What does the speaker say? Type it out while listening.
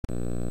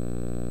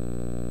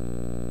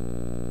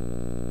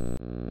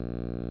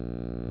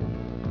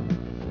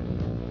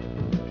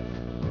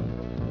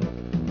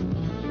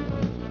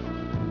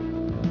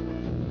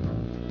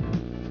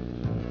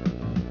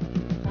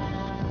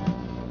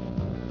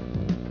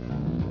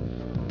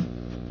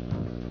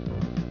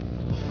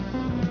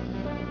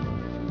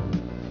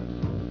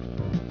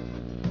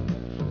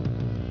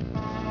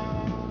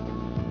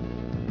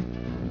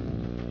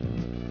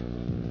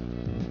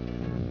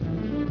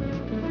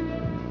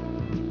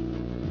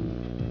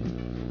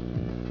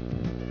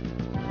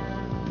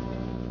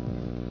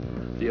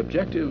The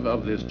objective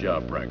of this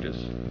job practice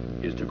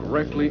is to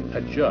correctly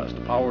adjust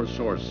power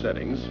source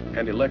settings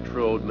and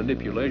electrode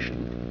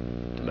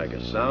manipulation to make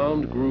a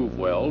sound groove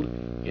weld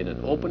in an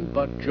open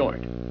butt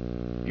joint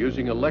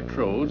using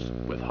electrodes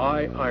with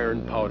high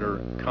iron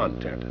powder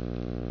content.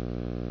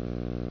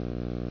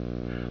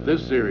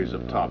 This series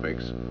of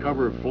topics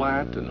cover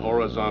flat and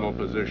horizontal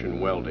position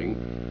welding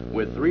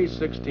with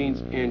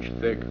 3/16 inch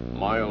thick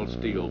mild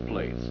steel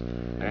plates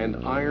and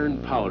iron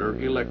powder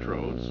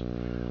electrodes,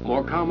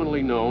 more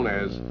commonly known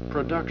as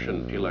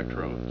production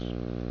electrodes.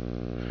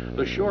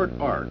 The short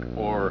arc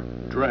or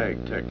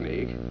drag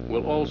technique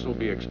will also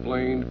be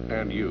explained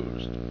and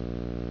used.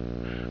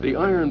 The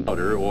iron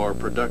powder or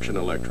production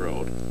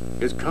electrode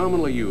is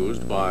commonly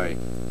used by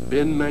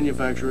bin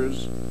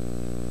manufacturers,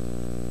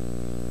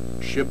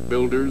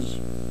 shipbuilders,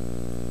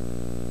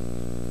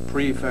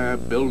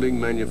 prefab building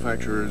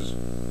manufacturers,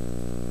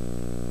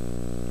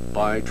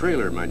 by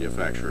trailer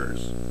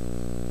manufacturers,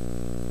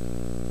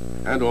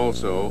 and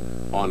also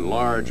on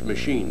large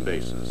machine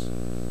bases.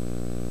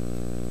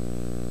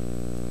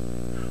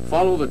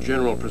 Follow the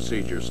general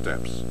procedure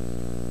steps.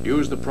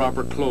 Use the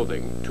proper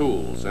clothing,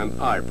 tools, and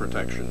eye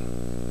protection.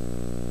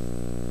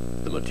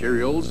 The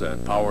materials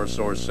and power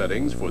source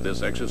settings for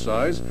this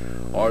exercise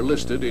are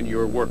listed in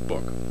your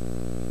workbook.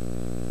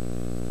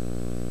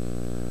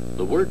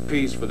 The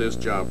workpiece for this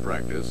job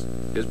practice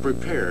is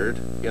prepared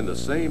in the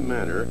same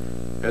manner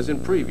as in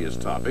previous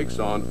topics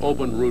on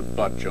open root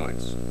butt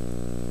joints.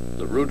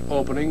 The root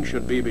opening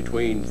should be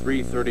between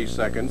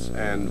 3/32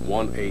 and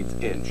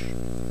 1/8 inch.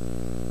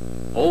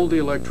 Hold the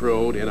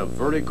electrode in a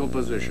vertical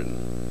position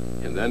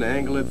and then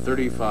angle it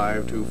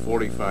 35 to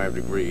 45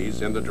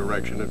 degrees in the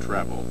direction of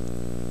travel.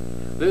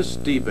 This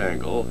steep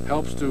angle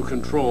helps to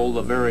control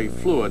the very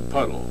fluid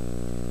puddle.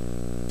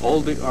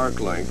 Hold the arc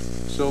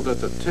length so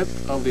that the tip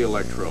of the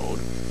electrode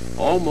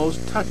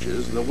almost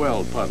touches the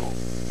weld puddle.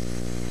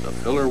 The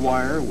filler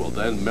wire will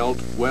then melt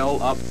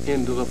well up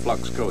into the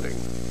flux coating.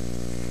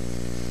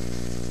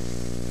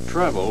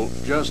 Travel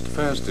just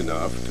fast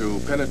enough to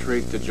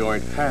penetrate the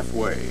joint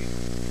halfway.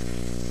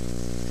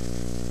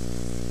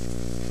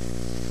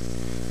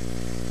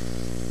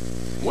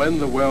 When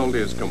the weld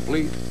is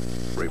complete,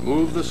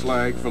 remove the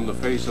slag from the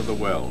face of the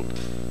weld.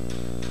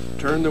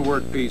 Turn the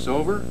workpiece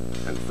over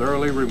and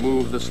thoroughly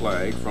remove the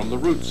slag from the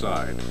root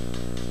side.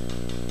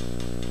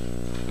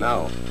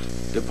 Now,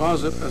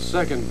 deposit a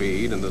second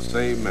bead in the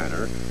same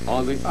manner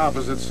on the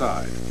opposite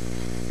side.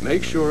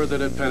 Make sure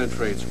that it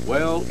penetrates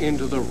well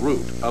into the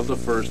root of the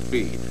first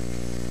bead.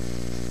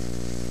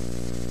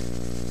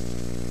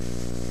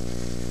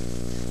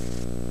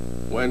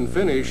 When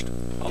finished,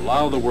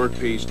 allow the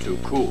workpiece to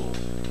cool.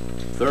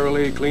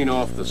 Thoroughly clean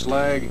off the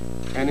slag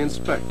and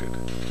inspect it.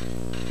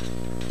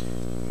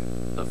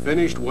 The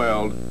finished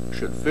weld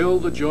should fill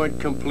the joint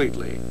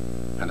completely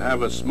and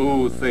have a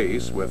smooth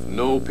face with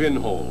no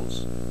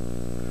pinholes.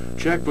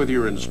 Check with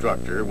your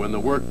instructor when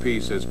the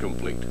workpiece is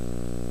complete.